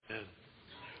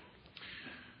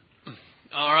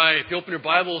All right, if you open your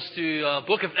Bibles to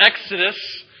book of Exodus,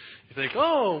 you think,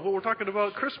 oh, well, we're talking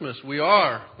about Christmas. We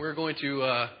are. We're going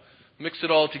to mix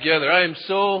it all together. I am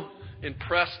so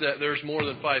impressed that there's more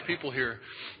than 5 people here.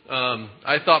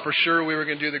 I thought for sure we were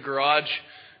going to do the garage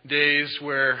days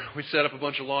where we set up a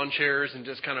bunch of lawn chairs and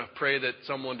just kind of pray that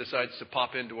someone decides to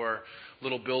pop into our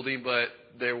little building, but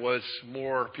there was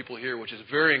more people here, which is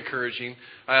very encouraging.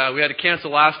 We had to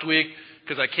cancel last week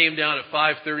because I came down at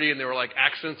 5:30 and there were like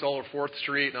accidents all over 4th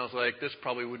Street, and I was like, this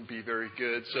probably wouldn't be very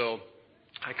good, so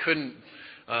I couldn't.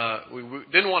 We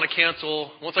didn't want to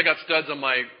cancel. Once I got studs on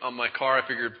my car, I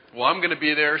figured, well, I'm going to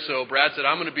be there. So Brad said,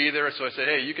 I'm going to be there. So I said,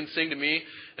 hey, you can sing to me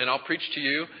and I'll preach to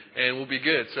you and we'll be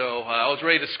good. So I was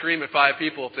ready to scream at 5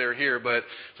 people if they were here. But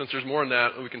since there's more than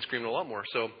that, we can scream a lot more.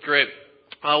 So great.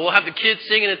 We'll have the kids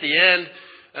singing at the end.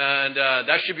 And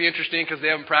that should be interesting because they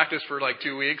haven't practiced for like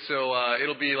 2 weeks. So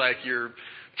it'll be like your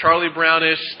Charlie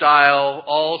Brownish style,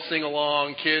 all sing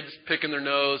along, kids picking their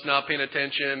nose, not paying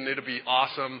attention. It'll be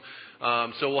awesome.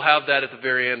 So we'll have that at the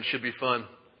very end. Should be fun.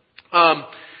 I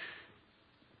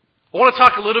want to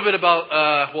talk a little bit about,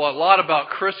 a lot about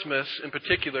Christmas in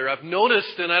particular. I've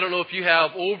noticed, and I don't know if you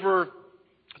have, over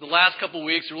the last couple of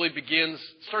weeks, it really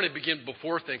started to begin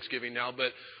before Thanksgiving now,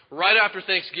 but right after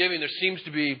Thanksgiving, there seems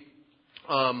to be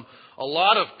a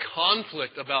lot of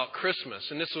conflict about Christmas.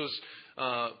 And this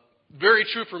was very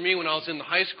true for me when I was in the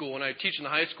high school. When I teach in the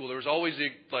high school, there was always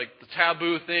the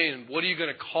taboo thing. What are you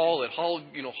going to call it?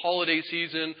 Holiday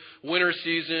season, winter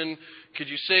season. Could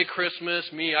you say Christmas?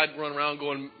 I'd run around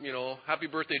going, Happy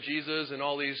Birthday, Jesus, and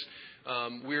all these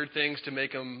weird things to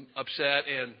make them upset.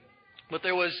 But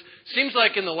seems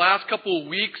like in the last couple of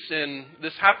weeks, and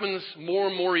this happens more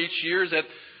and more each year, is that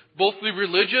both the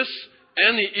religious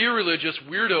and the irreligious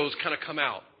weirdos kind of come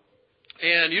out.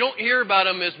 And you don't hear about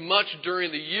them as much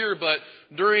during the year, but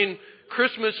during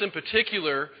Christmas in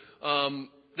particular,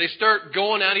 they start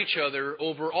going at each other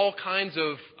over all kinds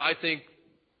of, I think,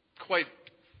 quite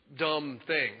dumb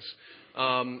things.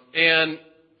 And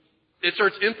it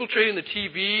starts infiltrating the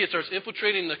TV. It starts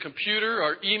infiltrating the computer,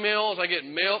 our emails. I get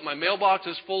mail. My mailbox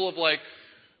is full of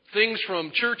things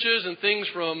from churches and things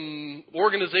from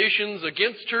organizations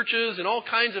against churches and all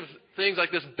kinds of things,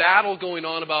 like this battle going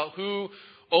on about who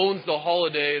owns the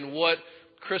holiday and what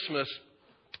Christmas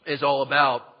is all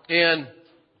about. And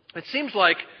it seems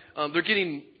like they're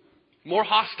getting more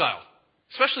hostile,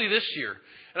 especially this year.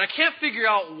 And I can't figure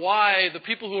out why the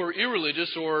people who are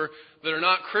irreligious or that are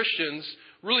not Christians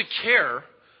really care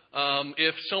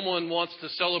if someone wants to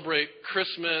celebrate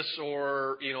Christmas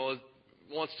or,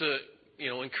 wants to,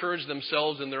 encourage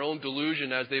themselves in their own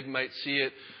delusion as they might see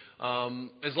it.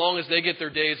 As long as they get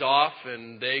their days off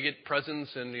and they get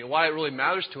presents and why it really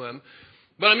matters to them.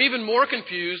 But I'm even more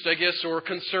confused, I guess, or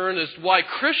concerned as to why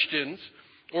Christians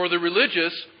or the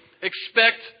religious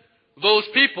expect those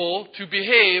people to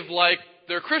behave like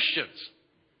they're Christians.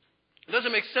 It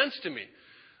doesn't make sense to me.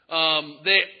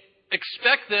 They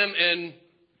expect them and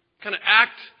kind of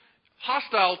act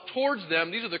hostile towards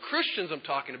them. These are the Christians I'm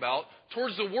talking about,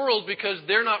 towards the world, because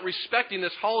they're not respecting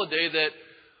this holiday that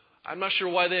I'm not sure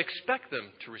why they expect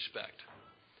them to respect.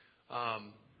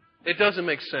 It doesn't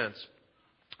make sense.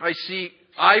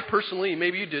 I personally,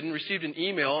 maybe you didn't, received an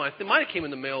email, it might have came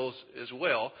in the mail as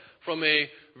well, from a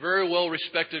very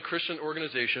well-respected Christian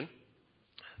organization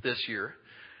this year.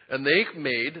 And they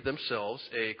made themselves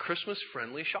a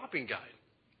Christmas-friendly shopping guide.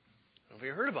 I don't know if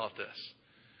you heard about this.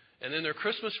 And in their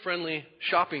Christmas-friendly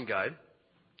shopping guide,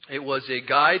 it was a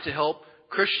guide to help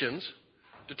Christians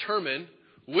determine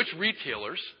which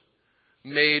retailers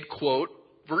made, quote,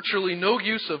 virtually no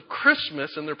use of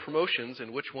Christmas in their promotions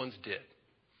and which ones did.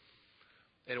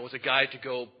 And it was a guide to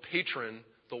go patron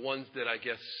the ones that I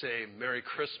guess say Merry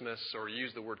Christmas or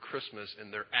use the word Christmas in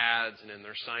their ads and in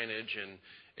their signage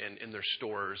and in their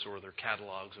stores or their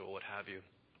catalogs or what have you.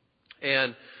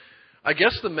 And I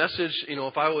guess the message,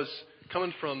 if I was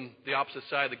coming from the opposite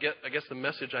side, I guess the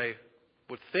message I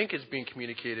would think is being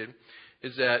communicated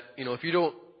is that, if you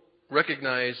don't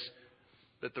recognize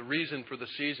that the reason for the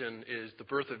season is the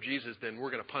birth of Jesus, then we're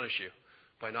going to punish you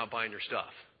by not buying your stuff.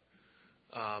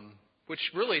 Which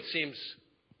really seems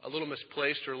a little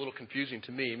misplaced or a little confusing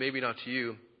to me, maybe not to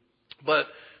you. But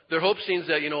their hope seems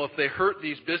that, if they hurt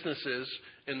these businesses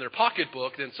in their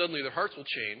pocketbook, then suddenly their hearts will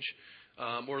change,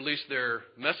 or at least their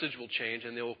message will change,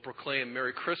 and they will proclaim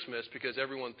Merry Christmas because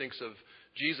everyone thinks of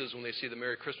Jesus when they see the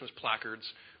Merry Christmas placards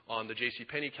on the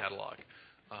JCPenney catalog,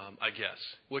 I guess,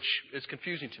 which is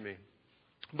confusing to me.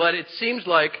 But it seems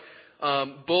like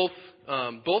both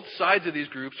sides of these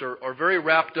groups are very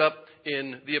wrapped up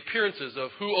in the appearances of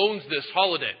who owns this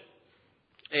holiday.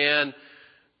 And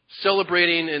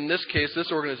celebrating, in this case,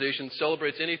 this organization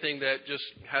celebrates anything that just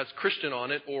has Christian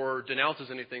on it or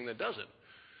denounces anything that doesn't.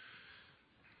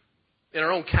 In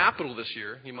our own capital this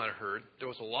year, you might have heard, there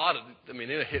was a lot of,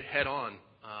 it hit head on.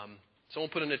 Someone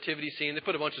put a nativity scene. They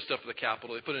put a bunch of stuff at the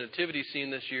Capitol. They put a nativity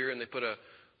scene this year, and they put a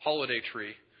holiday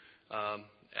tree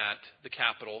at the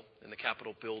Capitol, in the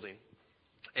Capitol building.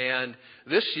 And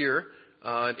this year,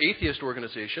 an atheist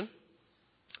organization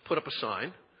put up a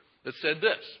sign that said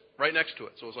this, right next to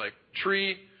it. So it was like,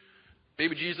 tree,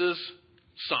 baby Jesus,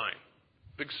 sign,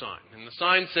 big sign. And the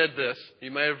sign said this,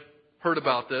 you may have heard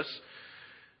about this,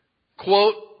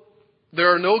 quote,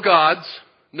 "There are no gods,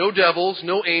 no devils,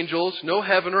 no angels, no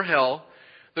heaven or hell.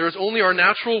 There is only our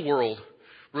natural world.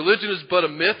 Religion is but a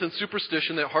myth and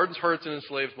superstition that hardens hearts and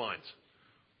enslaves minds."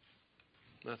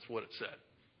 That's what it said.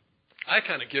 I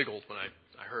kind of giggled when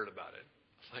I heard about it.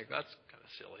 I was like, that's kind of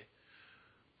silly.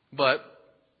 But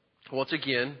once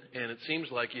again, and it seems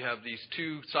like you have these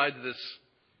two sides of this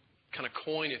kind of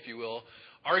coin, if you will,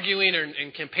 arguing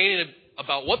and campaigning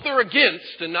about what they're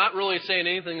against and not really saying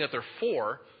anything that they're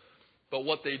for, but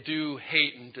what they do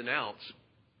hate and denounce.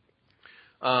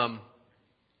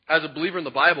 As a believer in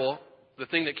the Bible, the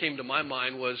thing that came to my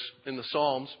mind was in the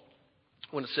Psalms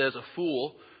when it says a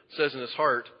fool says in his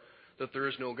heart that there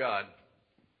is no God.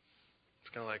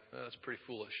 It's kind of like, that's pretty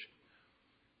foolish.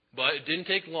 But it didn't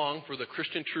take long for the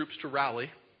Christian troops to rally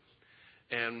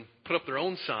and put up their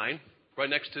own sign right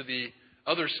next to the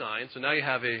other sign. So now you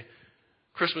have a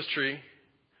Christmas tree,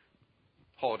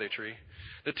 holiday tree,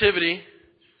 nativity,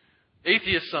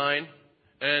 atheist sign,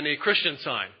 and a Christian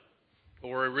sign,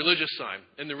 or a religious sign.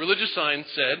 And the religious sign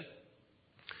said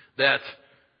that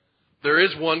there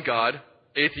is one God,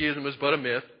 atheism is but a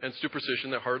myth, and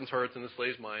superstition that hardens hearts and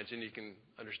enslaves minds. And you can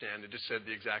understand it just said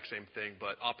the exact same thing,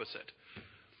 but opposite.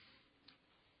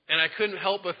 And I couldn't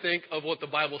help but think of what the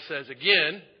Bible says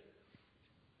again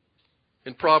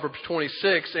in Proverbs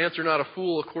 26, "Answer not a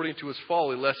fool according to his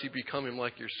folly, lest you become him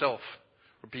like yourself,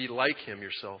 or be like him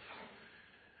yourself.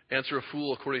 Answer a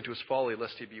fool according to his folly,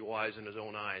 lest he be wise in his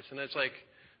own eyes." And it's like,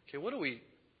 okay, what are we,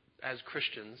 as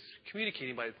Christians,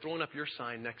 communicating by throwing up your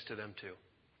sign next to them too?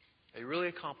 Are you really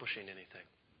accomplishing anything?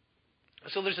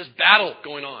 So there's this battle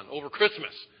going on over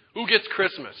Christmas. Who gets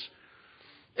Christmas?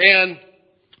 And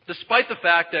despite the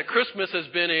fact that Christmas has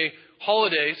been a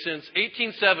holiday since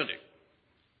 1870,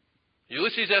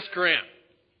 Ulysses S. Grant,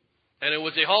 and it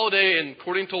was a holiday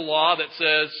according to law that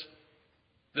says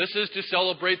this is to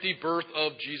celebrate the birth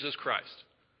of Jesus Christ.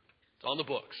 It's on the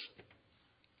books.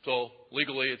 So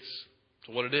legally it's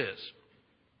what it is.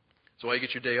 That's why you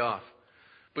get your day off.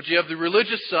 But you have the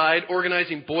religious side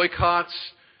organizing boycotts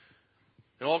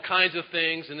and all kinds of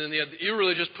things, and then you have the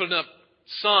irreligious putting up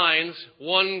signs,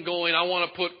 one going, "I want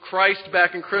to put Christ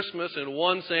back in Christmas," and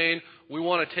one saying, "We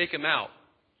want to take him out."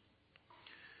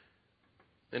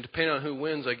 And depending on who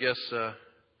wins, I guess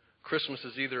Christmas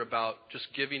is either about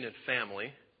just giving and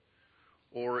family,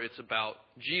 or it's about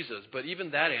Jesus. But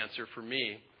even that answer for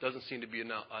me doesn't seem to be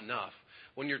enough.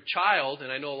 When your child, and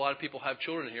I know a lot of people have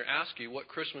children in here, ask you what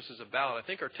Christmas is about, I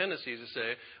think our tendency is to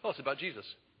say, "Oh, it's about Jesus,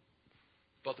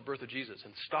 about the birth of Jesus,"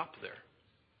 and stop there.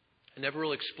 And never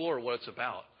really explore what it's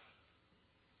about.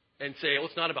 And say, "Oh,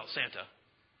 it's not about Santa."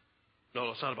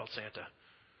 No, it's not about Santa.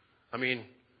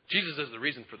 Jesus is the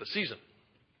reason for the season.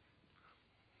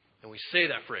 And we say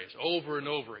that phrase over and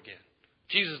over again.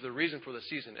 Jesus is the reason for the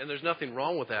season. And there's nothing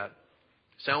wrong with that.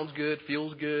 Sounds good,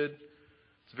 feels good.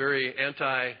 It's very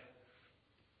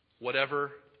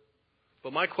anti-whatever.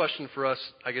 But my question for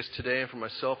us, I guess today, and for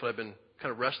myself, that I've been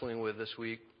kind of wrestling with this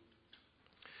week,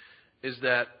 is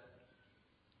that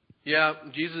yeah,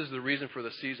 Jesus is the reason for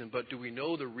the season, but do we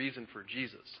know the reason for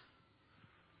Jesus?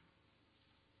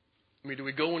 Do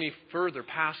we go any further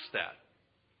past that?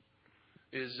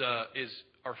 Is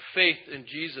our faith in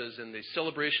Jesus and the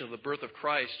celebration of the birth of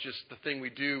Christ just the thing we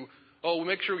do? Oh, we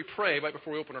make sure we pray right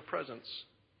before we open our presents.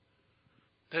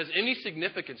 Has any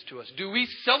significance to us? Do we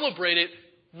celebrate it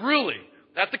really,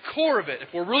 at the core of it,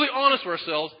 if we're really honest with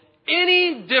ourselves,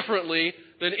 any differently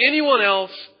than anyone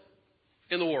else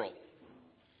in the world?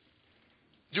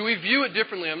 Do we view it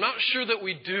differently? I'm not sure that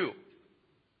we do.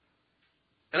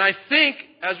 And I think,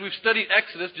 as we've studied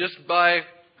Exodus,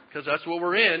 because that's what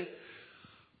we're in,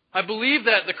 I believe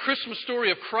that the Christmas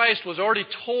story of Christ was already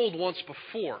told once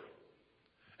before.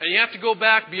 And you have to go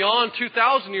back beyond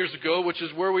 2,000 years ago, which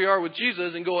is where we are with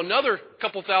Jesus, and go another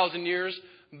couple thousand years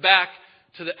back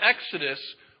to the Exodus,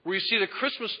 where you see the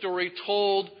Christmas story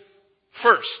told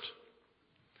first.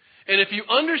 And if you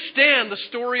understand the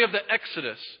story of the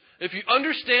Exodus, if you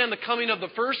understand the coming of the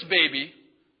first baby,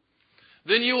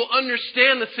 then you will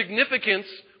understand the significance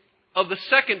of the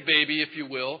second baby, if you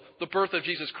will, the birth of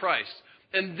Jesus Christ.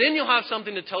 And then you'll have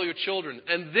something to tell your children.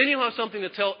 And then you'll have something to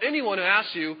tell anyone who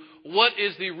asks you, what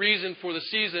is the reason for the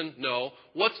season? No.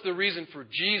 What's the reason for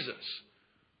Jesus?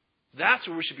 That's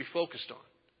what we should be focused on.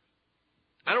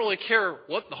 I don't really care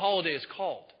what the holiday is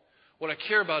called. What I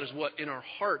care about is what in our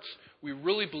hearts we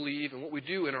really believe and what we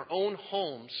do in our own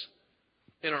homes,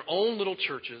 in our own little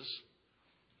churches,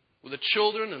 with the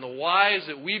children and the wives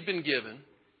that we've been given,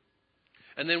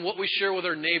 and then what we share with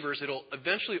our neighbors. It'll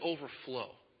eventually overflow.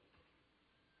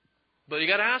 But you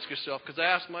got to ask yourself, because I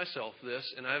ask myself this,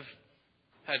 and I've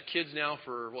had kids now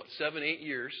for, 7, 8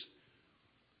 years.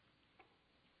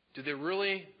 Do they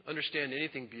really understand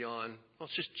anything beyond,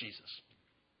 it's just Jesus?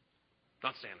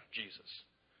 Not Santa, Jesus.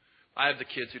 I have the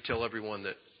kids who tell everyone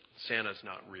that Santa's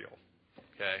not real.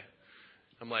 Okay?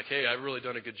 I'm like, hey, I've really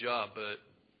done a good job, but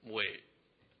wait,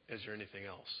 is there anything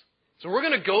else? So we're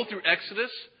going to go through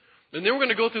Exodus, and then we're going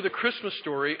to go through the Christmas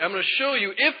story. I'm going to show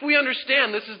you, if we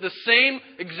understand this is the same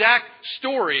exact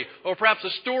story, or perhaps a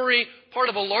story, part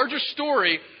of a larger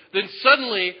story, then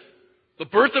suddenly the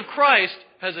birth of Christ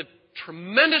has a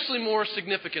tremendously more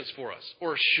significance for us,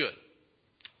 or it should.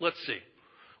 Let's see.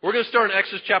 We're going to start in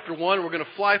Exodus chapter 1. We're going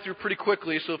to fly through pretty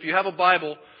quickly, so if you have a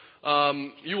Bible,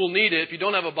 you will need it. If you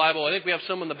don't have a Bible, I think we have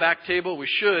some on the back table. We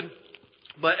should.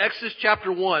 But Exodus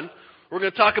chapter 1, we're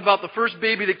going to talk about the first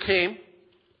baby that came,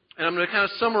 and I'm going to kind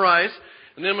of summarize,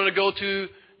 and then I'm going to go to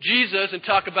Jesus and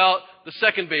talk about the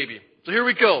second baby. So here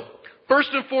we go. First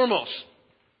and foremost,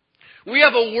 we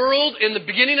have a world in the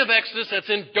beginning of Exodus that's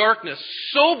in darkness.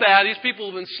 So bad, these people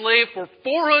have been enslaved for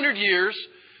 400 years.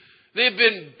 They've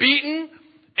been beaten,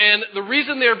 and the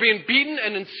reason they're being beaten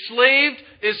and enslaved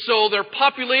is so their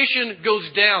population goes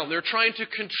down. They're trying to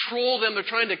control them. They're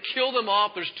trying to kill them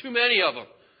off. There's too many of them.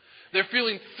 They're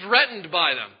feeling threatened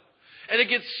by them. And it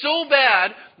gets so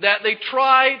bad that they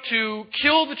try to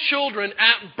kill the children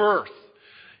at birth.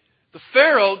 The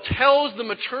Pharaoh tells the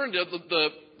maternity,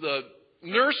 the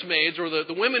nursemaids, or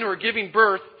the women who are giving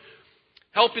birth,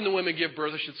 helping the women give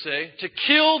birth, I should say, to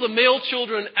kill the male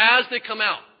children as they come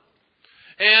out.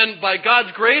 And by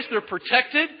God's grace, they're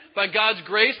protected. By God's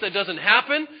grace, that doesn't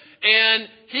happen. And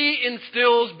He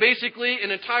instills basically an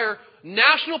entire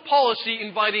national policy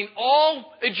inviting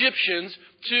all Egyptians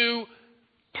to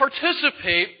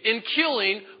participate in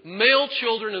killing male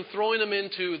children and throwing them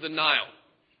into the Nile.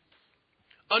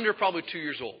 Under probably 2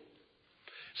 years old.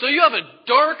 So you have a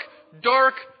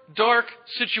dark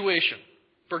situation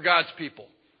for God's people.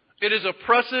 It is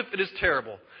oppressive. It is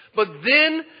terrible. But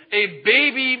then a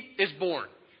baby is born.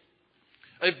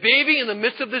 A baby in the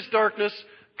midst of this darkness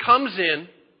comes in,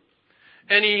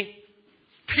 and he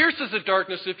pierces the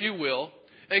darkness, if you will,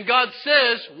 and God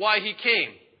says why he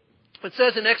came. It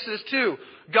says in Exodus 2,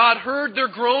 God heard their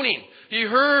groaning. He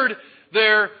heard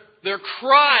their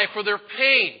cry for their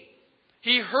pain.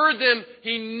 He heard them.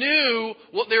 He knew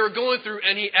what they were going through,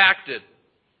 and he acted.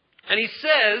 And he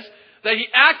says that he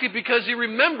acted because he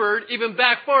remembered, even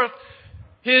back forth,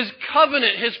 his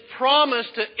covenant, his promise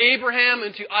to Abraham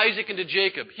and to Isaac and to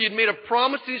Jacob. He had made a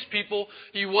promise to these people.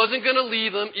 He wasn't going to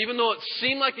leave them. Even though it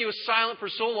seemed like he was silent for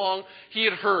so long, he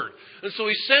had heard. And so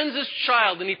he sends this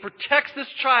child, and he protects this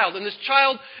child. And this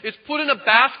child is put in a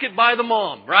basket by the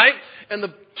mom, right? And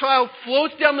the child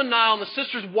floats down the Nile, and the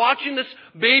sister's watching this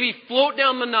baby float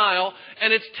down the Nile,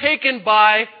 and it's taken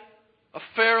by a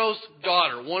Pharaoh's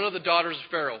daughter, one of the daughters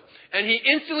of Pharaoh. And he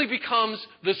instantly becomes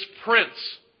this prince.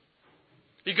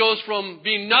 He goes from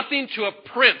being nothing to a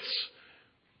prince.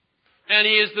 And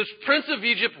he is this prince of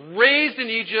Egypt, raised in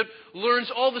Egypt, learns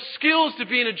all the skills to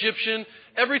be an Egyptian,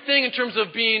 everything in terms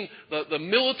of being the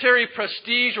military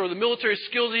prestige or the military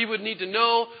skills that he would need to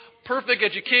know, perfect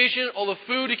education, all the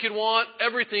food he could want,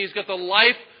 everything. He's got the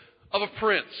life of a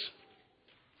prince.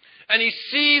 And he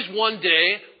sees one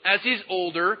day, as he's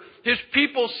older, his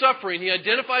people suffering. He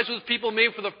identifies with people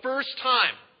maybe for the first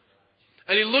time.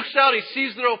 And he looks out, he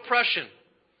sees their oppression.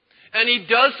 And he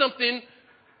does something,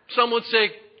 some would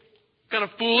say, kind of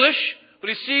foolish, but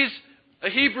he sees a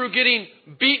Hebrew getting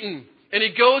beaten. And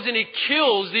he goes and he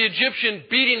kills the Egyptian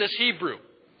beating this Hebrew.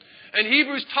 And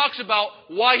Hebrews talks about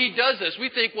why he does this.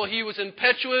 We think, well, he was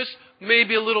impetuous,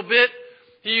 maybe a little bit.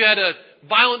 He had a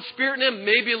violent spirit in him,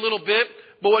 maybe a little bit.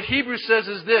 But what Hebrews says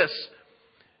is this.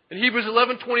 In Hebrews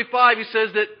 11:25, he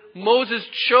says that Moses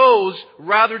chose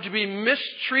rather to be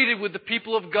mistreated with the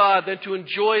people of God than to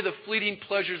enjoy the fleeting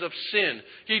pleasures of sin.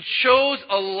 He chose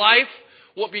a life,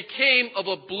 what became of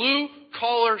a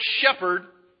blue-collar shepherd,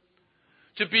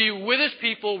 to be with his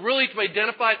people, really to be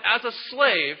identified as a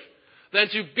slave, than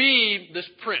to be this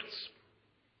prince.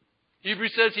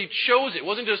 Hebrews says he chose it. It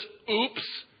wasn't just oops.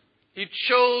 He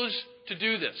chose to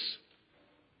do this.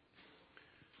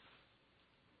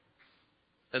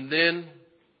 And then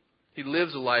he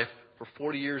lives a life for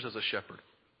 40 years as a shepherd.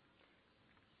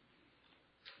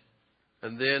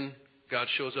 And then God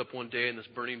shows up one day in this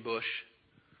burning bush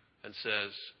and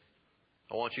says,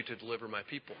 I want you to deliver my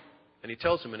people. And he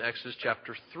tells him in Exodus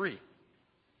chapter 3,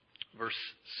 verse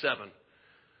 7.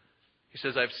 He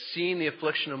says, I've seen the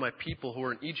affliction of my people who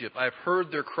are in Egypt. I have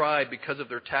heard their cry because of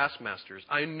their taskmasters.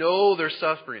 I know their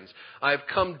sufferings. I have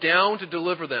come down to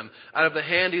deliver them out of the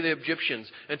hand of the Egyptians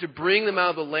and to bring them out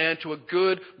of the land to a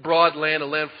good, broad land, a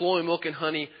land flowing milk and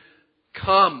honey.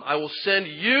 Come, I will send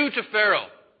you to Pharaoh.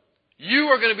 You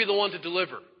are going to be the one to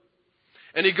deliver.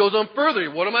 And he goes on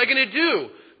further. What am I going to do?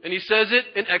 And he says it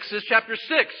in Exodus chapter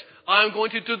 6. I'm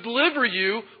going to deliver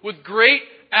you with great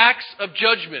acts of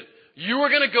judgment. You are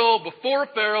going to go before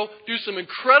Pharaoh, do some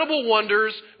incredible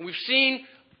wonders. We've seen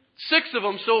 6 of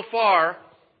them so far.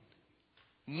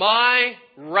 My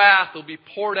wrath will be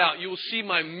poured out. You will see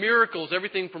my miracles,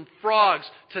 everything from frogs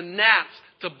to gnats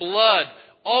to blood,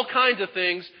 all kinds of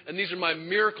things. And these are my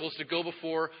miracles to go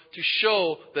before to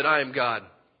show that I am God.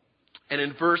 And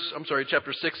in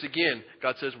chapter 6 again,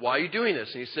 God says, why are you doing this?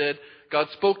 And he said, God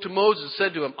spoke to Moses and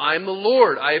said to him, I am the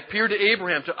Lord. I appeared to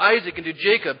Abraham, to Isaac, and to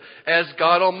Jacob as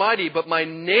God Almighty. But my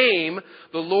name,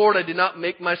 the Lord, I did not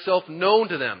make myself known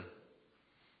to them.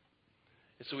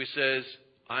 And so he says,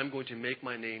 I'm going to make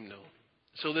my name known.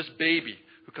 So this baby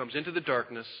who comes into the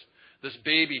darkness, this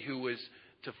baby who was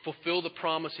to fulfill the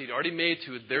promise he'd already made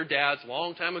to their dads a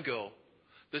long time ago,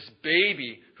 this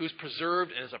baby who's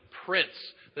preserved as a prince,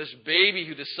 this baby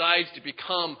who decides to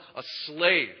become a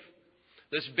slave,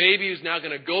 this baby who's now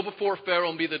going to go before Pharaoh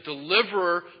and be the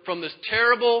deliverer from this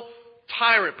terrible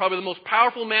tyrant, probably the most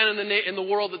powerful man in the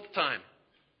world at the time.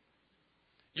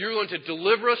 You're going to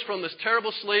deliver us from this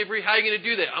terrible slavery. How are you going to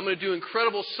do that? I'm going to do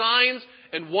incredible signs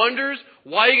and wonders.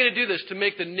 Why are you going to do this? To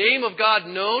make the name of God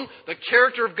known, the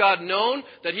character of God known,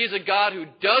 that He's a God who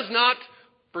does not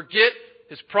forget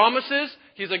His promises.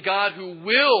 He's a God who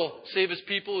will save His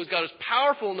people. His God is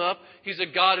powerful enough. He's a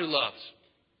God who loves.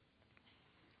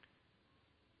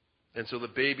 And so the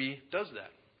baby does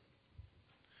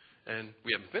that. And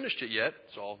we haven't finished it yet,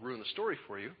 so I'll ruin the story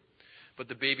for you. But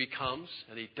the baby comes,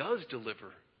 and he does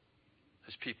deliver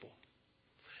his people.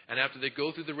 And after they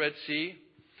go through the Red Sea,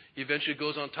 he eventually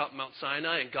goes on top of Mount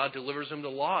Sinai, and God delivers him the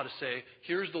law to say,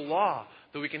 here's the law,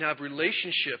 that we can have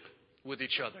relationship with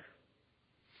each other.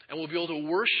 And we'll be able to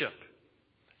worship.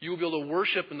 You will be able to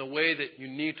worship in the way that you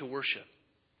need to worship.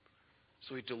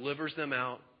 So he delivers them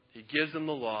out. He gives them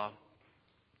the law.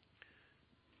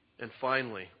 And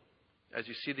finally, as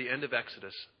you see the end of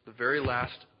Exodus, the very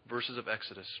last verses of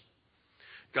Exodus,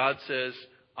 God says,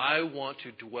 I want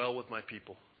to dwell with my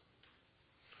people.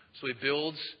 So he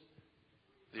builds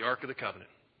the Ark of the Covenant.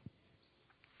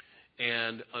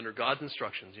 And under God's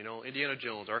instructions, Indiana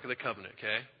Jones, Ark of the Covenant,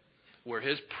 okay? Where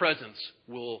His presence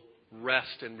will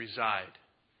rest and reside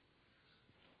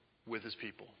with His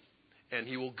people. And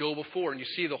He will go before, and you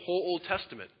see the whole Old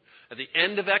Testament. At the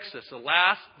end of Exodus, the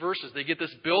last verses, they get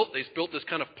this built. They built this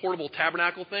kind of portable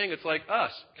tabernacle thing. It's like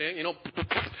us, okay?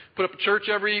 Put up a church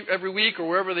every week or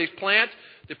wherever they plant.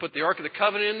 They put the Ark of the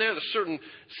Covenant in there. There's certain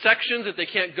sections that they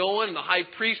can't go in, and the high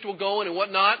priest will go in and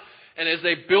whatnot. And as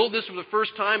they build this for the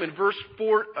first time, in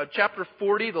chapter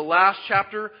 40, the last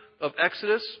chapter of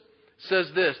Exodus, says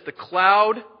this: the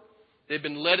cloud. They've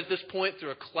been led at this point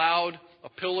through a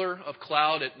pillar of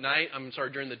cloud at night.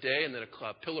 During the day, and then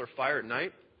a pillar of fire at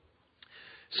night.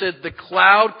 Said the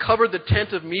cloud covered the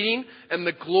tent of meeting, and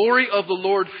the glory of the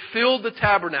Lord filled the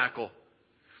tabernacle.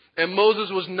 And Moses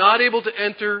was not able to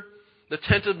enter the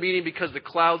tent of meeting because the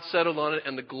cloud settled on it,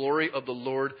 and the glory of the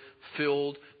Lord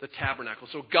filled the tabernacle.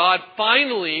 So God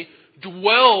finally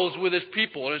dwells with His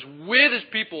people, and is with His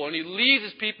people, and He leads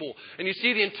His people. And you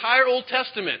see the entire Old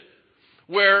Testament,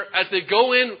 where as they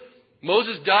go in,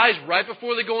 Moses dies right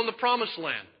before they go in the Promised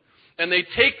Land. And they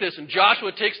take this, and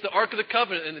Joshua takes the Ark of the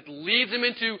Covenant, and it leads them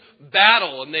into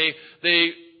battle.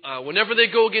 And whenever they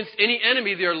go against any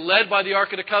enemy, they are led by the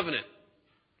Ark of the Covenant.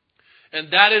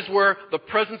 And that is where the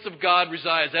presence of God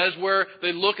resides. That is where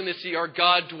they look and they see our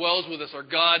God dwells with us. Our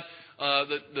God,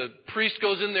 the priest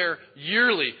goes in there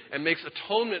yearly and makes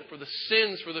atonement for the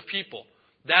sins for the people.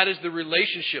 That is the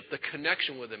relationship, the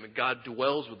connection with them, and God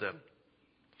dwells with them.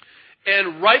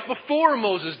 And right before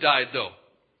Moses died, though,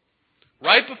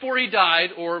 right before he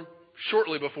died, or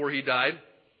shortly before he died,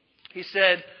 he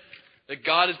said that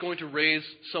God is going to raise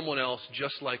someone else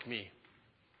just like me.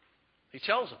 He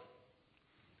tells them.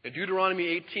 In Deuteronomy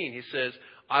 18, he says,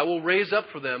 I will raise up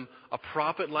for them a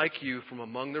prophet like you from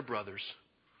among their brothers,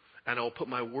 and I will put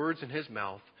my words in his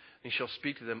mouth, and he shall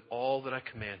speak to them all that I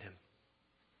command him.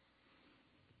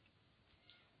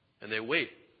 And they wait.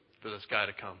 for this guy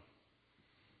to come.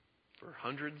 For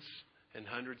hundreds and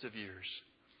hundreds of years.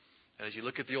 And as you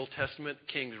look at the Old Testament,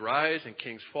 kings rise and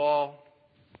kings fall.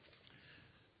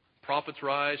 Prophets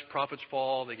rise, prophets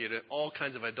fall. They get all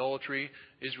kinds of idolatry.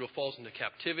 Israel falls into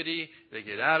captivity. They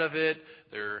get out of it.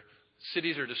 Their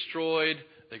cities are destroyed.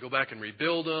 They go back and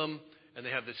rebuild them. And they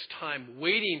have this time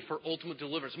waiting for ultimate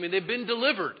deliverance. I mean, they've been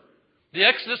delivered. The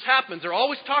Exodus happens. They're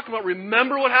always talking about,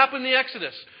 remember what happened in the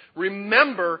Exodus.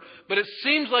 Remember, but it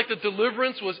seems like the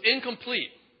deliverance was incomplete.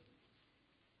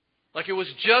 Like it was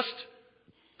just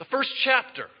the first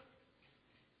chapter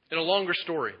in a longer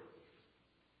story.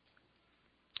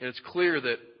 And it's clear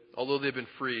that although they've been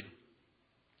freed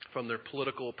from their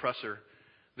political oppressor,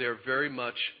 they are very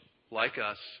much like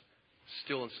us,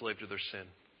 still enslaved to their sin.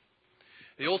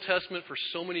 The Old Testament for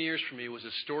so many years for me was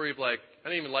a story of I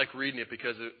didn't even like reading it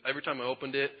because every time I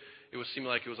opened it, it was seeming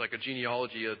like it was like a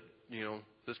genealogy of,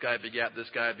 this guy begat this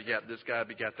guy, begat this guy,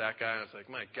 begat that guy. And I was like,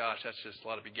 my gosh, that's just a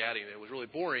lot of begatting. It was really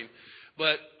boring.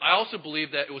 But I also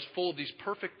believe that it was full of these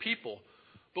perfect people.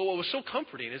 But what was so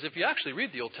comforting is if you actually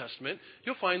read the Old Testament,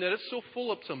 you'll find that it's so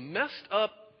full of some messed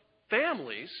up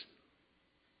families,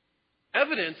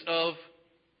 evidence of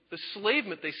the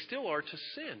enslavement they still are to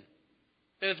sin.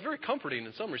 And it's very comforting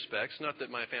in some respects. Not that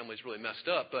my family's really messed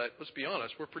up, but let's be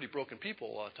honest, we're pretty broken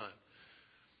people a lot of time.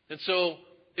 And so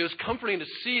it was comforting to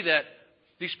see that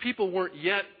these people weren't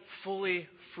yet fully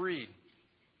freed.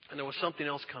 And there was something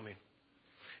else coming.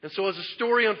 And so as the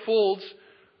story unfolds,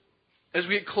 as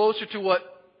we get closer to what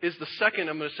is the second,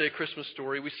 I'm going to say, Christmas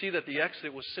story, we see that the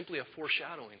Exodus was simply a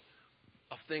foreshadowing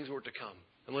of things that were to come.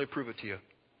 And let me prove it to you.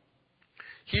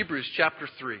 Hebrews chapter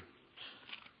 3.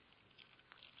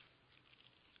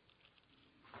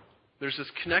 There's this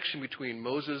connection between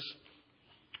Moses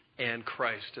and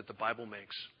Christ that the Bible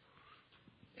makes.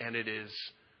 And it is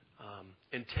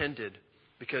intended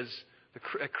because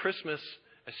at Christmas,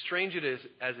 as strange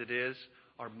as it is,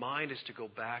 our mind is to go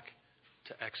back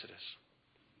to Exodus.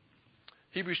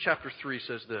 Hebrews chapter 3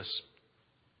 says this.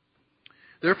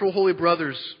 Therefore, holy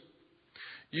brothers,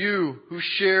 you who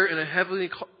share in a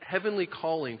heavenly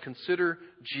calling, consider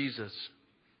Jesus,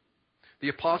 the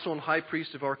apostle and high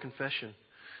priest of our confession,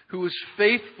 who was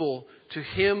faithful to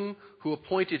him who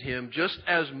appointed him, just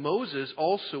as Moses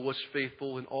also was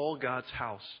faithful in all God's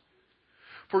house.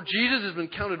 For Jesus has been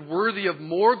counted worthy of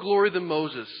more glory than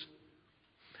Moses,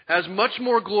 as much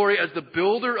more glory as the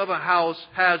builder of a house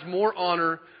has more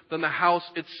honor than the house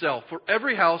itself. For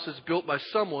every house is built by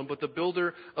someone, but the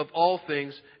builder of all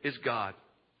things is God.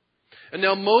 And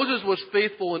now Moses was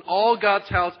faithful in all God's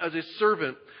house as a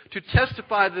servant to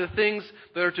testify to the things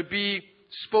that are to be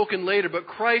spoken later. But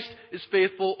Christ is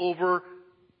faithful over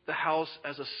the house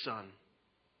as a son.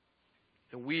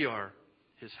 And we are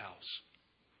his house.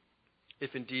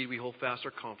 If indeed we hold fast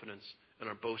our confidence and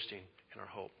our boasting and our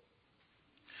hope.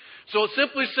 So it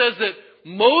simply says that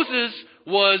Moses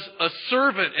was a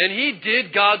servant and he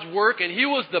did God's work and he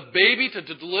was the baby to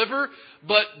deliver.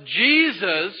 But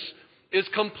Jesus is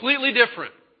completely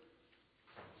different.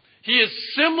 He is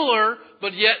similar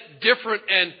but yet different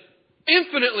and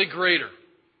infinitely greater.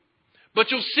 But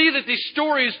you'll see that these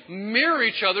stories mirror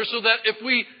each other so that if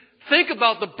we think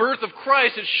about the birth of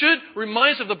Christ, it should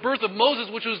remind us of the birth of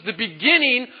Moses, which was the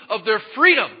beginning of their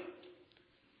freedom.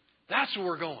 That's where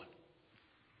we're going.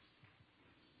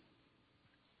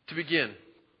 To begin,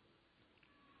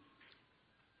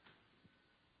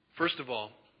 first of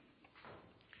all,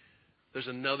 there's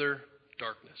another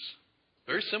darkness.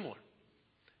 Very similar.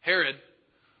 Herod,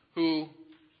 who,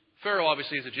 Pharaoh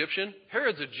obviously is Egyptian.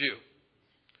 Herod's a Jew.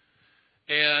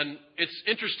 And it's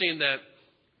interesting that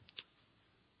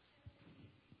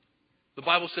the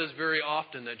Bible says very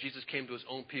often that Jesus came to his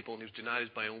own people and he was denied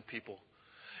by his own people.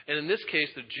 And in this case,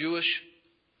 the Jewish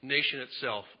nation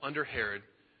itself, under Herod,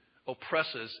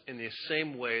 oppresses in the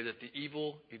same way that the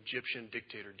evil Egyptian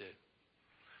dictator did.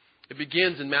 It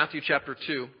begins in Matthew chapter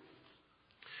 2.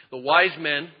 The wise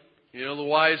men,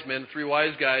 the three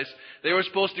wise guys, they were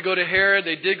supposed to go to Herod.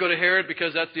 They did go to Herod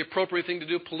because that's the appropriate thing to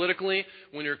do politically.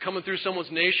 When you're coming through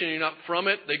someone's nation and you're not from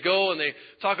it, they go and they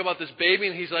talk about this baby.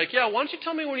 And he's like, yeah, why don't you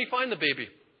tell me when you find the baby?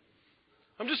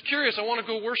 I'm just curious. I want to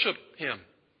go worship him.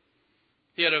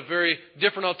 He had a very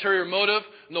different ulterior motive.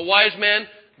 And the wise men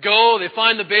go, they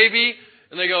find the baby,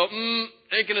 and they go,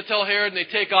 ain't going to tell Herod, and they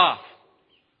take off.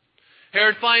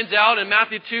 Herod finds out, in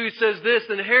Matthew 2, he says this,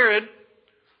 then Herod,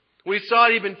 when he saw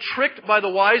he'd been tricked by the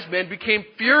wise men, became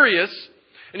furious,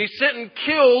 and he sent and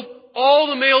killed all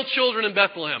the male children in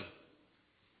Bethlehem.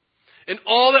 In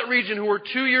all that region who were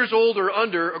 2 years old or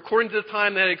under, according to the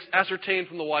time they had ascertained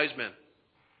from the wise men.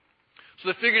 So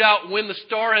they figured out when the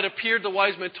star had appeared, the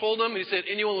wise men told them, and he said,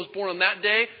 anyone who was born on that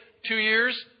day, 2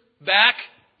 years, back,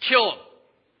 kill him.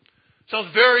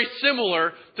 Sounds very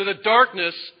similar to the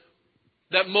darkness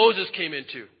that Moses came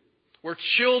into, where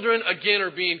children again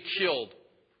are being killed,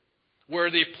 where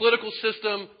the political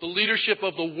system, the leadership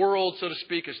of the world, so to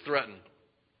speak, is threatened.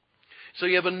 So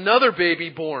you have another baby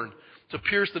born to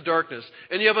pierce the darkness.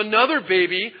 And you have another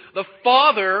baby, the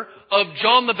father of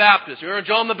John the Baptist. You remember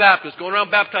John the Baptist going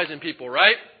around baptizing people,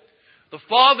 right? The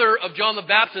father of John the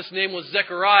Baptist's name was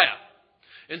Zechariah.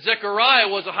 And Zechariah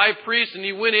was a high priest, and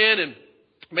he went in and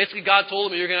basically God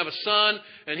told him, you're going to have a son.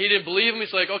 And he didn't believe him.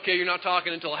 He's like, okay, you're not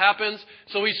talking until it happens.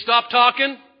 So he stopped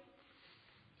talking.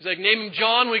 He's like, name him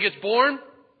John when he gets born.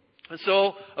 And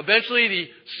so eventually the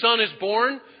son is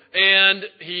born. And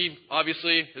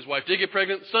his wife did get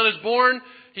pregnant. The son is born.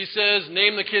 He says,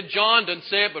 name the kid John. Doesn't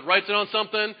say it, but writes it on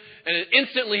something. And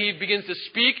instantly he begins to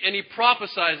speak and he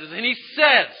prophesizes. And he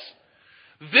says,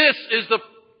 this is the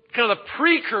kind of the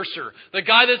precursor, the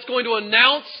guy that's going to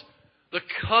announce the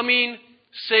coming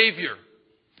Savior.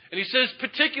 And he says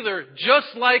particular,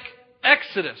 just like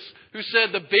Exodus, who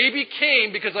said, the baby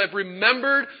came because I've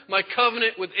remembered my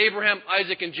covenant with Abraham,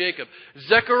 Isaac, and Jacob.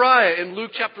 Zechariah in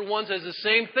Luke chapter 1 says the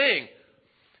same thing.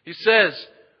 He says,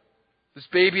 this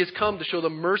baby has come to show the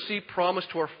mercy promised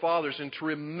to our fathers and to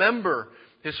remember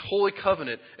His holy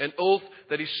covenant, an oath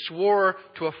that He swore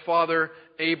to our father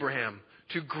Abraham,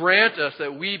 to grant us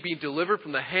that we, being delivered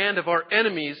from the hand of our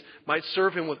enemies, might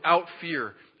serve Him without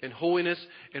fear, in holiness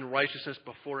and righteousness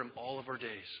before Him all of our days.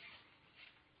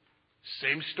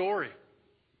 Same story.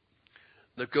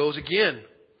 That goes again.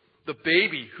 The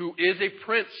baby who is a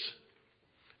prince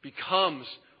becomes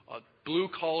a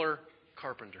blue-collar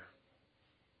carpenter.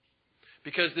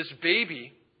 Because this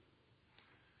baby,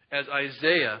 as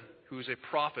Isaiah, who is a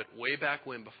prophet way back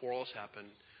when, before all this happened,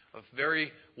 a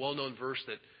very well-known verse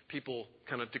that people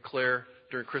kind of declare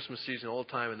during Christmas season all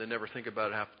the time and they never think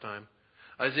about it half the time.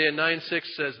 Isaiah 9:6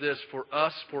 says this,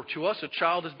 For to us a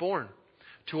child is born.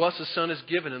 To us a son is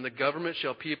given, and the government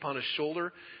shall be upon his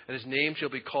shoulder, and his name shall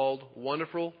be called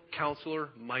Wonderful Counselor,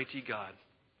 Mighty God.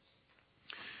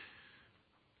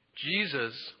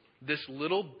 Jesus, this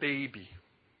little baby,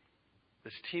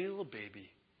 this teeny little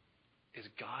baby, is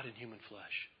God in human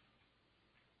flesh.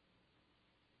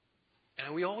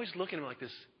 And we always look at him like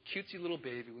this cutesy little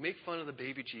baby. We make fun of the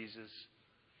baby Jesus.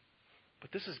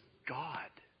 But this is God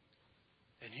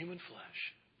in human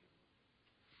flesh.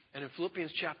 And in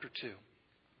Philippians chapter 2,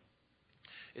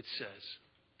 it says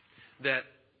that,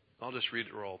 I'll just read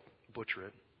it or I'll butcher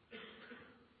it.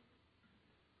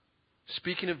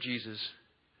 Speaking of Jesus,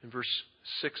 in verse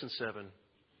 6 and 7,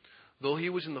 though He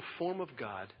was in the form of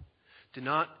God, did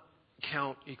not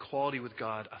count equality with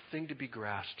God a thing to be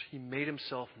grasped. He made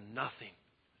Himself nothing,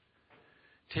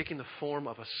 taking the form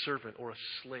of a servant or a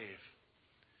slave,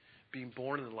 being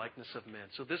born in the likeness of men.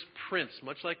 So this prince,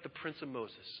 much like the Prince of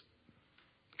Moses,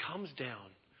 comes down.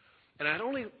 And I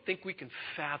don't even think we can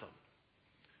fathom.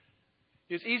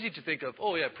 It's easy to think of,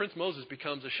 oh yeah, Prince Moses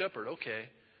becomes a shepherd. Okay.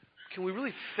 Can we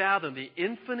really fathom the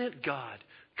infinite God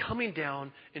coming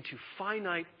down into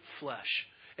finite flesh?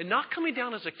 And not coming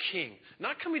down as a king,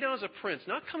 not coming down as a prince,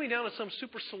 not coming down as some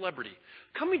super celebrity,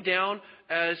 coming down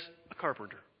as a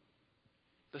carpenter.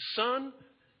 The son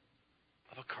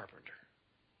of a carpenter.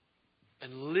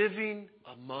 And living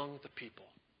among the people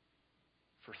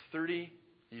for 30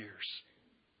 years.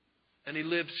 And He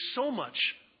lived so much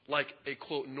like a,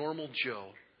 quote, normal Joe,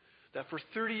 that for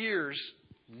 30 years,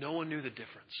 no one knew the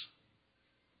difference.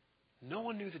 No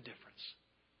one knew the difference.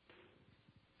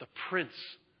 The prince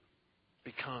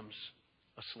becomes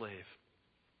a slave.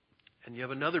 And you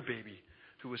have another baby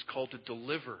who was called to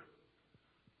deliver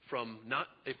from not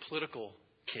a political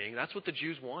king. That's what the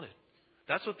Jews wanted.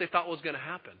 That's what they thought was going to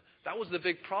happen. That was the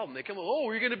big problem. They come,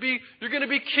 you're going to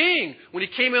be king. When He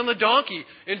came on the donkey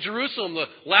in Jerusalem the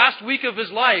last week of His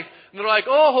life, and they're like,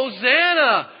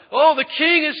 Hosanna! The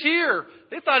king is here.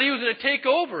 They thought He was going to take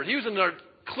over. He was going to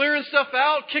clearing stuff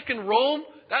out, kicking Rome.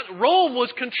 That Rome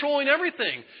was controlling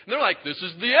everything. And they're like, this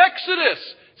is the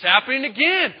Exodus. It's happening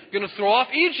again. Going to throw off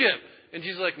Egypt. And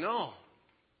Jesus is like, no,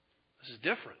 this is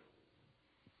different.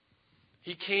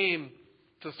 He came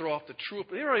to throw off the true.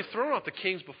 They had already thrown off the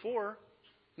kings before.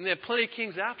 And they had plenty of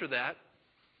kings after that.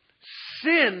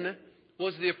 Sin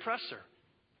was the oppressor.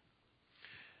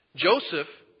 Joseph,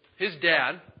 his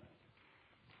dad,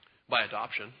 by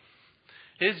adoption,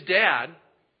 his dad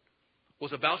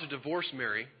was about to divorce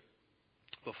Mary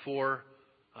before,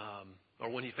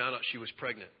 or when he found out she was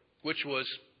pregnant, which was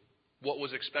what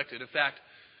was expected. In fact,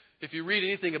 if you read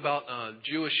anything about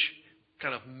Jewish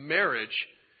kind of marriage,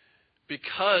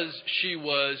 because she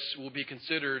will be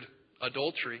considered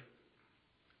adultery,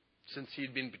 since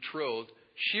he'd been betrothed,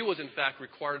 he was in fact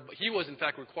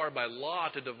required by law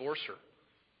to divorce her.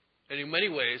 And in many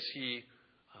ways, he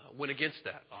went against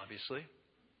that, obviously,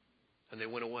 and they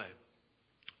went away.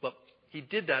 But he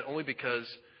did that only because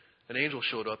an angel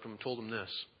showed up and told him this.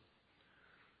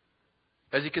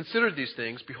 As he considered these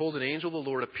things, behold, an angel of the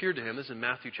Lord appeared to him. This is in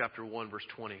Matthew chapter 1, verse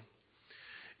 20.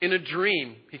 In a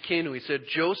dream, he came to him. He said,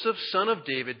 Joseph, son of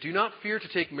David, do not fear to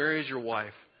take Mary as your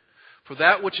wife, for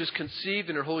that which is conceived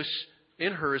in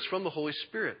her is from the Holy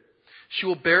Spirit. She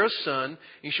will bear a son, and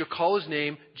you shall call his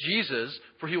name Jesus,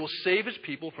 for he will save his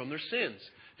people from their sins.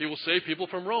 He will save people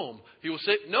from Rome. He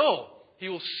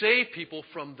will save people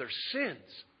from their sins.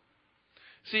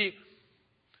 See,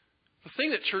 the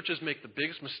thing that churches make the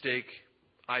biggest mistake,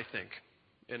 I think,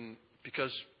 and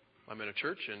because I'm in a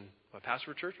church and I'm a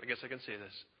pastor of a church, I guess I can say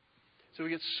this. So we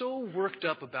get so worked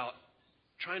up about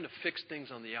trying to fix things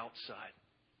on the outside.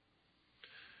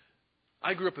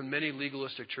 I grew up in many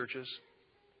legalistic churches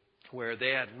where they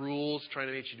had rules trying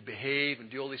to make you to behave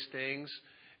and do all these things,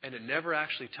 and it never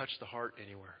actually touched the heart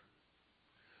anywhere.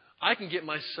 I can get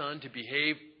my son to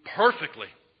behave perfectly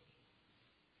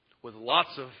with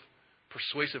lots of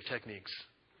persuasive techniques,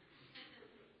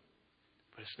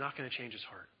 but it's not going to change his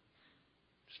heart.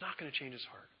 It's not going to change his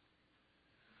heart.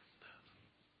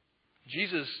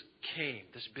 Jesus came,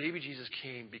 this baby Jesus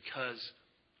came because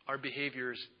our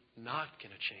behavior is not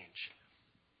going to change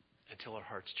until our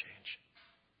hearts change.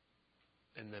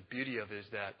 And the beauty of it is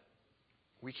that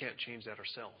we can't change that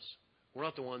ourselves. We're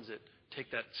not the ones that take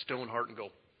that stone heart and go,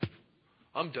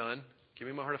 I'm done. Give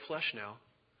me my heart of flesh now.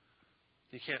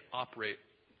 You can't operate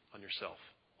on yourself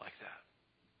like that.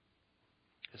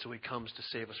 And so he comes to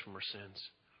save us from our sins.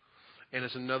 And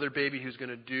as another baby who's going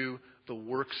to do the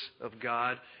works of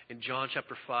God. In John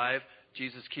chapter 5,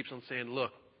 Jesus keeps on saying,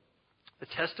 look, the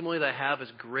testimony that I have is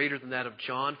greater than that of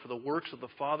John, for the works of the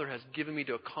Father has given me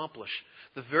to accomplish.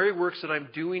 The very works that I'm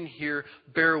doing here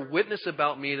bear witness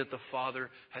about me that the Father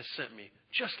has sent me.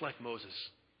 Just like Moses.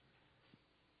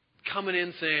 Coming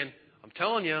in saying, I'm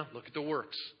telling you, look at the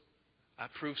works. That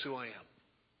proves who I am.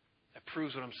 That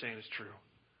proves what I'm saying is true.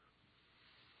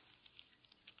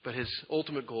 But his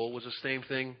ultimate goal was the same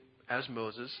thing as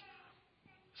Moses.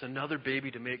 It's another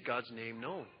baby to make God's name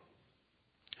known.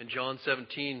 In John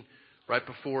 17, right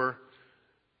before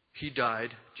he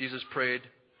died, Jesus prayed,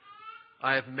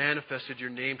 I have manifested your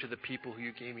name to the people who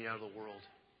you gave me out of the world.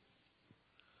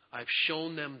 I've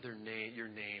shown them your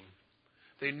name.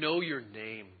 They know your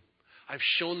name. I've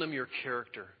shown them your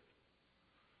character.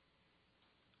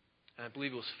 And I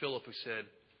believe it was Philip who said,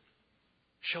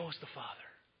 show us the Father.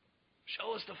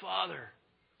 Show us the Father.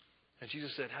 And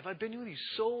Jesus said, have I been with you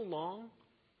so long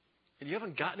and you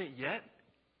haven't gotten it yet?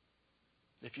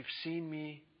 If you've seen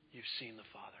me, you've seen the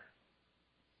Father.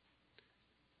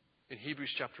 In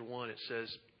Hebrews chapter 1, it says,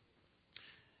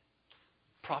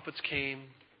 prophets came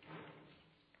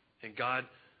and God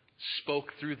spoke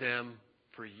through them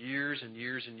for years and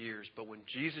years and years. But when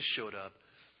Jesus showed up,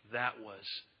 that was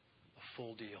the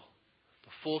full deal.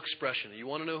 The full expression. You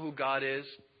want to know who God is?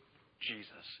 Jesus.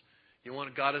 You want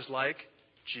what God is like?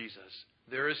 Jesus.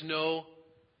 There is no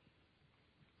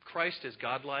Christ is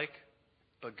God-like,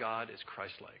 but God is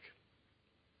Christ-like.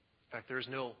 In fact, there is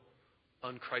no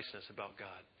unchristness about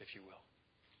God, if you will.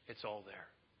 It's all there.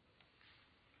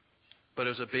 But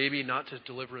it was a baby not to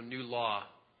deliver a new law.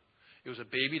 It was a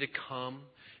baby to come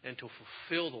and to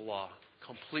fulfill the law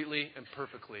completely and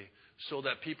perfectly so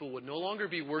that people would no longer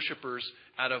be worshipers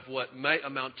out of what might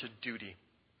amount to duty.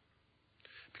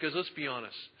 Because let's be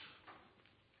honest,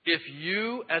 if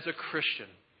you as a Christian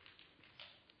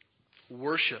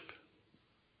worship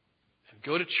and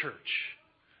go to church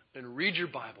and read your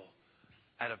Bible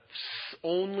out of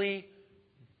only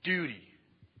duty,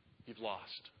 you've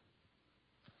lost.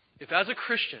 If as a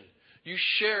Christian you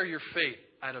share your faith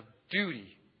out of duty,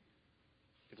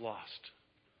 you've lost.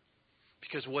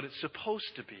 Because what it's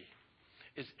supposed to be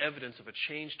is evidence of a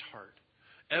changed heart,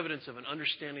 evidence of an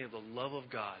understanding of the love of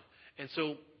God. And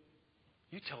so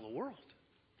you tell the world.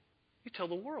 You tell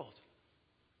the world.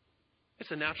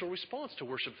 It's a natural response to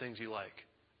worship things you like.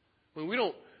 When we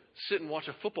don't sit and watch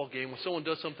a football game when someone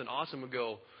does something awesome and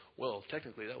go, well,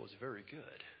 technically that was very good,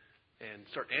 and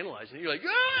start analyzing it. You're like,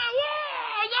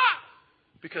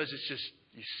 because it's just,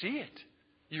 you see it.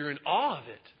 You're in awe of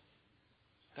it.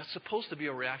 That's supposed to be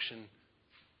a reaction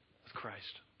with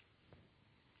Christ.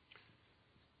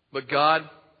 But God,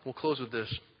 we'll close with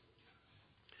this.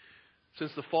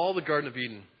 Since the fall of the Garden of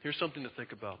Eden, here's something to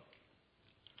think about.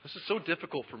 This is so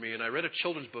difficult for me, and I read a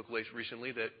children's book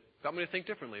recently that got me to think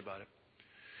differently about it.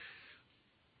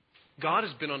 God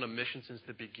has been on a mission since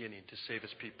the beginning to save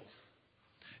His people.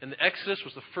 And the Exodus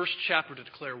was the first chapter to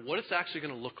declare what it's actually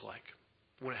going to look like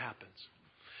when it happens.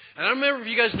 And I don't remember if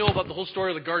you guys know about the whole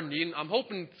story of the Garden of Eden. I'm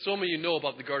hoping so many of you know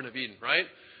about the Garden of Eden, right?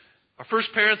 Our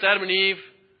first parents, Adam and Eve,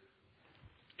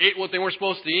 ate what they weren't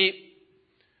supposed to eat.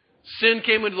 Sin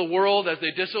came into the world as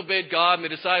they disobeyed God, and they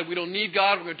decided we don't need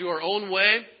God, we're going to do our own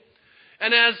way.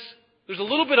 And as there's a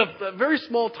little bit of a very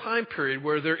small time period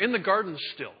where they're in the garden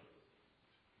still.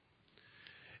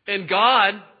 And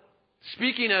God,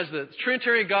 speaking as the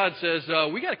Trinitarian God, says,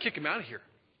 we got to kick him out of here.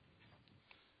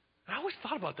 And I always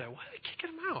thought about that. Why are they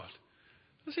kicking him out?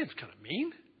 That seems kind of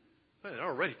mean. They're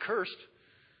already cursed.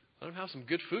 Let them have some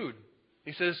good food.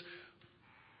 He says,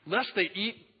 lest they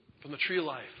eat from the tree of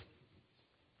life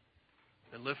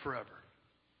and live forever.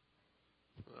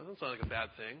 That doesn't sound like a bad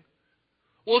thing.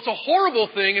 Well, it's a horrible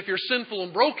thing if you're sinful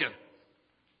and broken.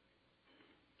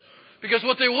 Because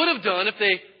what they would have done if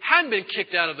they hadn't been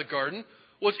kicked out of the garden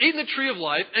was eaten the tree of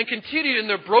life and continued in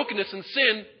their brokenness and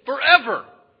sin forever.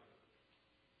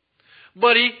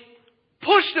 But he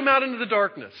pushed them out into the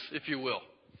darkness, if you will.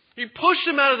 He pushed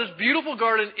them out of this beautiful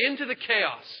garden into the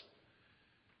chaos.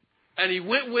 And he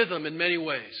went with them in many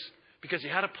ways because he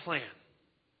had a plan.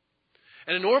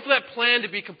 And in order for that plan to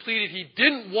be completed, he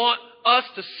didn't want us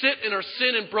to sit in our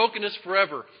sin and brokenness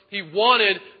forever. He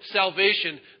wanted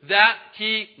salvation that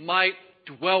he might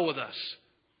dwell with us,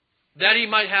 that he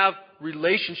might have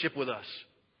relationship with us.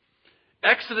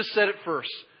 Exodus said it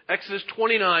first. Exodus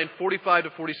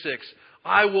 29:45-46.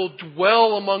 I will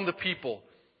dwell among the people.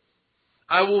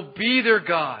 I will be their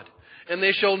God. And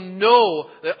they shall know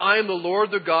that I am the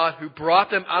Lord their God who brought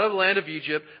them out of the land of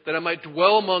Egypt, that I might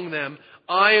dwell among them.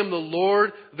 I am the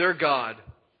Lord their God.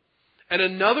 And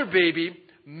another baby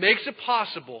makes it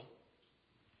possible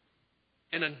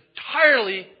in an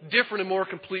entirely different and more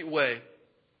complete way.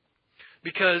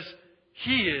 Because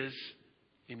he is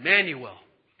Emmanuel.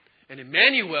 And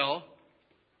Emmanuel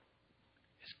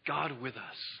is God with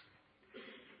us.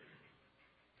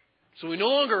 So we no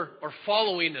longer are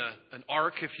following an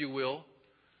arc, if you will.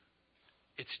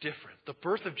 It's different. The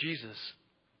birth of Jesus,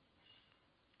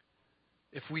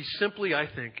 if we simply, I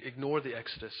think, ignore the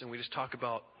Exodus and we just talk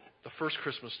about the first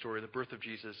Christmas story, the birth of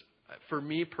Jesus, for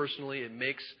me personally, it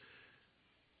makes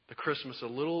the Christmas a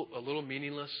little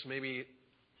meaningless, maybe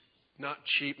not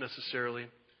cheap necessarily.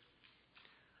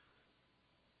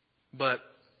 But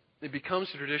it becomes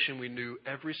a tradition we do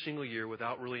every single year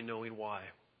without really knowing why.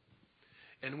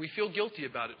 And we feel guilty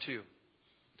about it too.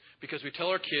 Because we tell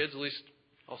our kids, at least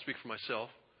I'll speak for myself,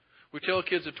 we tell our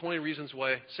kids the 20 reasons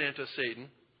why Santa's Satan.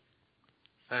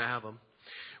 I have them.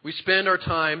 We spend our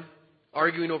time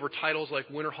arguing over titles like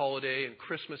Winter Holiday and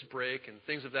Christmas Break and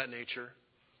things of that nature.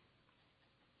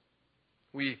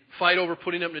 We fight over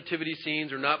putting up nativity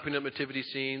scenes or not putting up nativity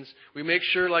scenes. We make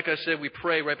sure, like I said, we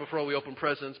pray right before we open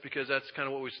presents because that's kind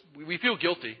of what we feel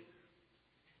guilty.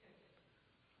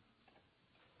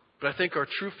 But I think our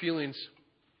true feelings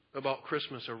about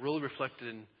Christmas are really reflected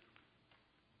in,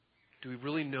 do we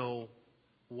really know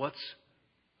what's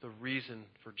the reason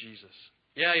for Jesus?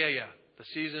 Yeah. The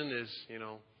season is,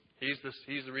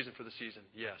 he's the reason for the season.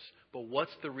 Yes. But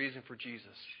what's the reason for Jesus?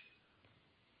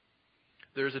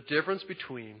 There's a difference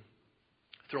between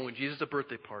throwing Jesus a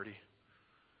birthday party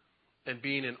and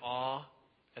being in awe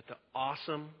at the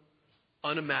awesome,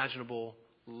 unimaginable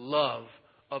love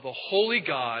of a holy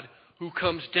God who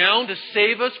comes down to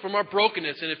save us from our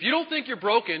brokenness. And if you don't think you're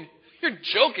broken, you're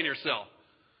joking yourself.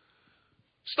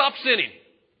 Stop sinning.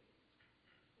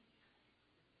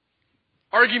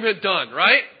 Argument done,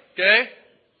 right? Okay?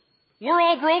 We're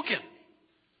all broken.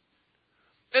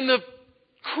 And the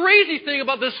crazy thing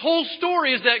about this whole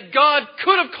story is that God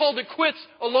could have called it quits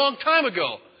a long time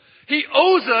ago. He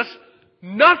owes us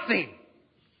nothing.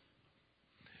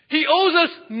 He owes us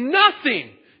nothing.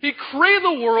 He created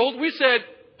the world. We said,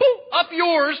 "Boop, up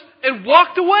yours," and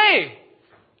walked away.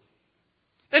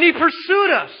 And He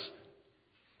pursued us.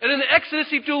 And in the Exodus,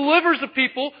 He delivers the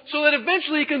people so that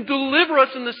eventually He can deliver us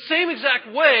in the same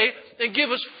exact way and give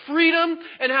us freedom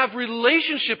and have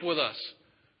relationship with us.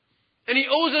 And He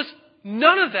owes us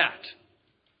none of that.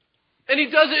 And He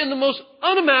does it in the most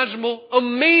unimaginable,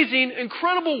 amazing,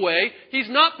 incredible way. He's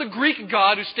not the Greek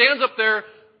God who stands up there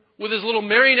with his little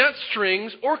marionette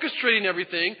strings orchestrating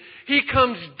everything. He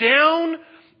comes down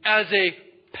as a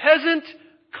peasant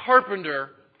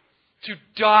carpenter to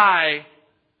die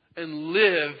and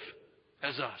live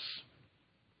as us,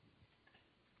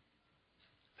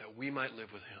 that we might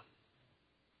live with Him.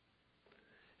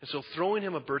 And so throwing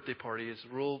Him a birthday party is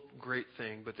a real great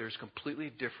thing, but there's a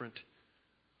completely different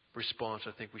response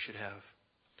I think we should have.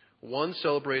 One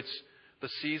celebrates the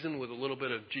season with a little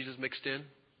bit of Jesus mixed in.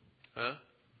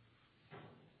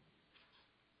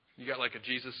 You got like a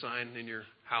Jesus sign in your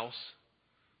house.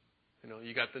 You know,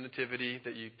 you got the nativity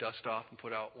that you dust off and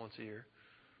put out once a year.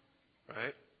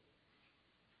 Right?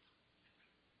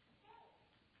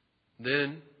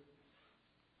 Then,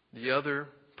 the other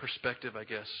perspective, I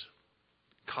guess,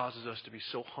 causes us to be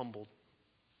so humbled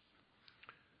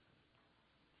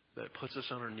that it puts us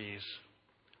on our knees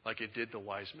like it did the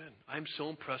wise men. I'm so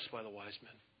impressed by the wise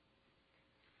men.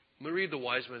 I'm going to read the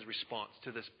wise men's response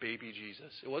to this baby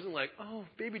Jesus. It wasn't like, oh,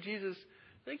 baby Jesus,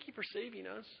 thank you for saving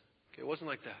us. Okay, it wasn't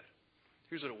like that.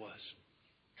 Here's what it was.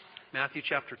 Matthew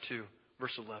chapter 2,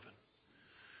 verse 11.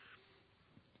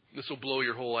 This will blow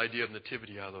your whole idea of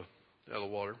nativity out of the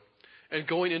water. And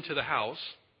going into the house,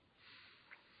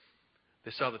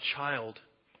 they saw the child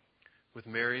with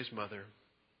Mary's mother,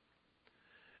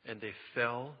 and they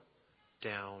fell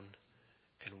down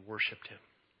and worshipped him.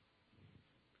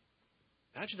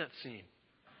 Imagine that scene.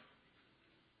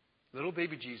 Little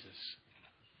baby Jesus.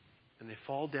 And they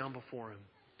fall down before him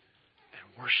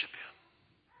and worship him.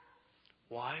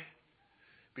 Why?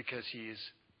 Because he is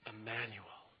Emmanuel.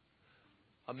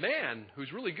 A man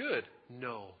who's really good.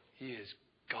 No, he is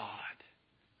God.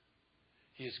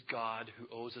 He is God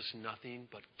who owes us nothing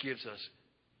but gives us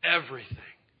everything.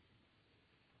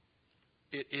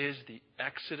 It is the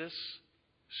Exodus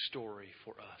story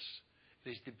for us. It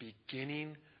is the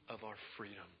beginning of our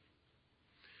freedom.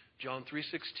 John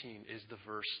 3:16 is the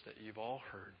verse that you've all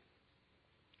heard.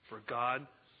 For God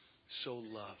so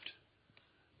loved.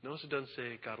 Notice it doesn't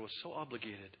say God was so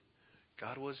obligated.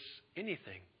 God was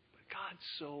anything. But God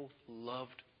so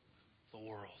loved the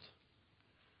world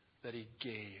that He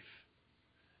gave.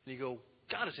 And you go,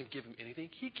 God doesn't give him anything.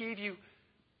 He gave you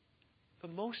the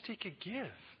most He could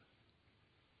give.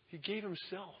 He gave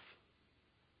Himself.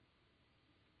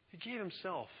 He gave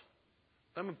Himself.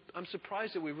 I'm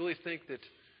surprised that we really think that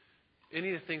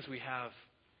any of the things we have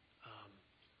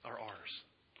are ours.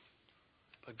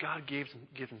 But God gave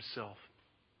Himself.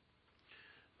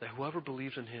 That whoever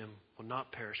believes in Him will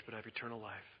not perish but have eternal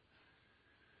life.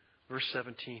 Verse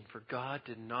 17, for God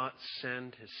did not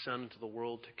send His Son into the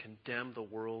world to condemn the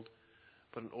world,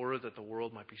 but in order that the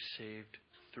world might be saved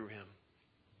through Him.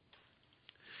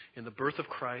 In the birth of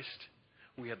Christ,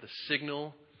 we have the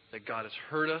signal that God has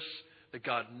heard us, that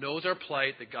God knows our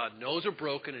plight, that God knows we're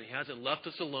broken, and He hasn't left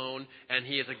us alone, and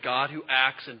He is a God who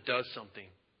acts and does something.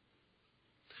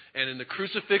 And in the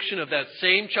crucifixion of that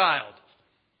same child,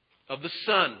 of the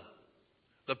Son,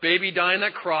 the baby dying on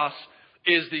that cross,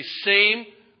 is the same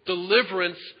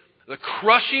deliverance, the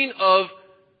crushing of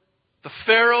the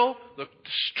Pharaoh, the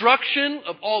destruction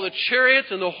of all the chariots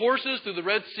and the horses through the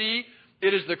Red Sea.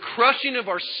 It is the crushing of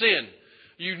our sin.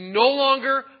 You no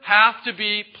longer have to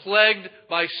be plagued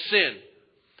by sin.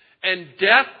 And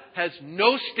death has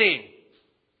no sting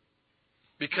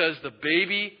because the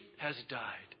baby has died.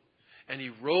 And He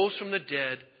rose from the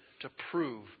dead to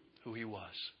prove who He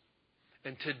was.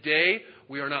 And today,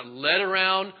 we are not led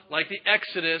around like the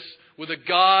Exodus with a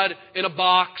God in a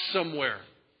box somewhere.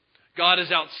 God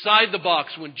is outside the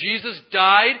box. When Jesus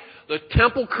died, the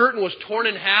temple curtain was torn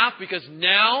in half because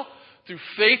now, through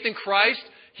faith in Christ,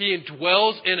 He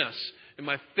indwells in us. In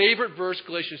my favorite verse,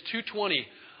 Galatians 2:20,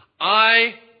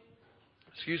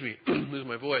 lose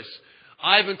my voice.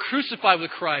 I have been crucified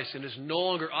with Christ, and it is no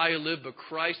longer I who live, but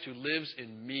Christ who lives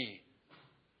in me.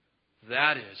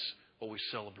 That is what we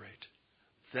celebrate.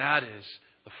 That is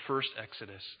the first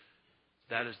Exodus.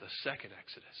 That is the second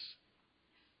Exodus.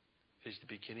 It is the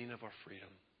beginning of our freedom.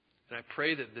 And I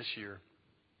pray that this year,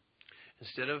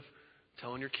 instead of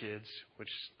telling your kids, which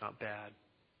is not bad,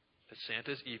 that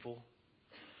Santa is evil,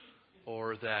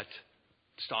 or that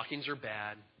stockings are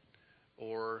bad,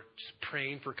 or just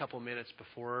praying for a couple of minutes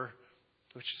before,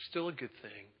 which is still a good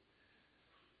thing,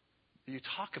 you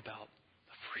talk about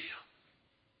the freedom.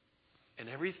 And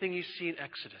everything you see in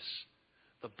Exodus,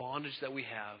 the bondage that we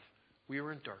have, we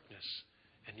were in darkness,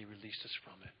 and He released us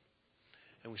from it.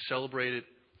 And we celebrate it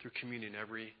through communion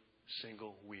every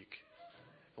single week.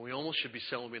 And we almost should be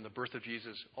celebrating the birth of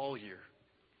Jesus all year,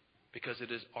 because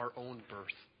it is our own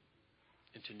birth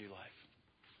into new life.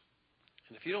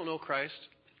 And if you don't know Christ,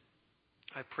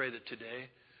 I pray that today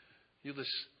you'll just,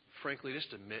 frankly,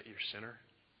 just admit you're a sinner.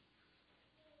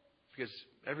 Because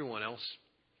everyone else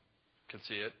can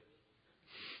see it.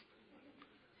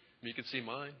 You can see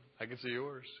mine. I can see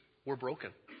yours. We're broken.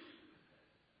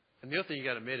 And the other thing you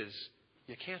got to admit is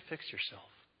you can't fix yourself.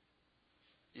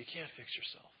 You can't fix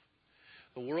yourself.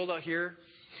 The world out here,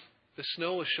 the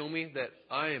snow has shown me that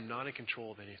I am not in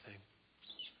control of anything.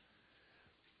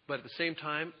 But at the same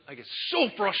time, I get so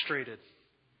frustrated.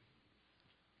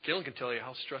 Galen can tell you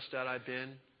how stressed out I've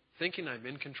been, thinking I'm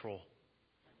in control.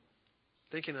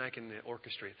 thinking I can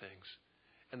orchestrate things.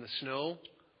 And the snow,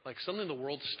 like something the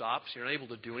world stops, you're not able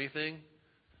to do anything,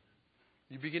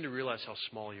 you begin to realize how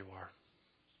small you are.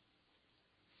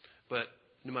 But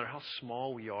no matter how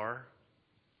small we are,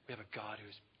 we have a God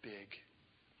who's big,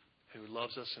 who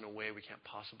loves us in a way we can't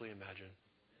possibly imagine.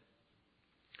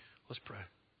 Let's pray.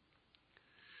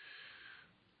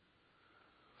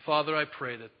 Father, I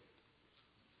pray that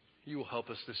you will help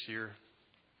us this year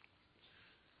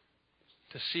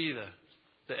to see the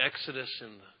Exodus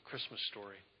and the Christmas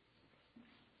story.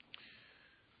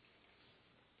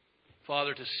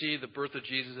 Father, to see the birth of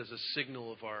Jesus as a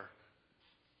signal of our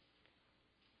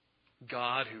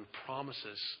God who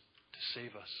promises to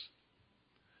save us.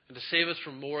 And to save us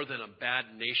from more than a bad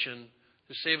nation.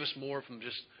 To save us more from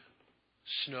just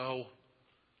snow.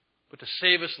 But to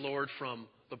save us, Lord, from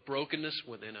the brokenness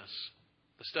within us.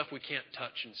 The stuff we can't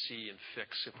touch and see and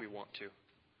fix if we want to.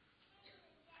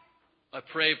 I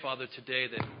pray, Father, today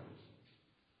that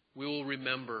we will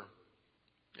remember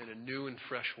in a new and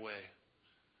fresh way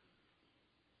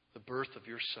the birth of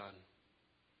your Son.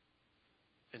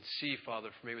 And see, Father,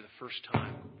 for maybe the first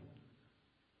time,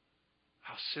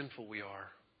 how sinful we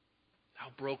are, how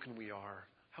broken we are,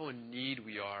 how in need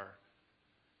we are,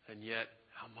 and yet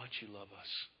how much you love us.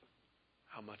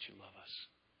 How much you love us.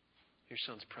 Your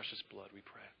Son's precious blood, we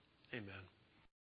pray. Amen.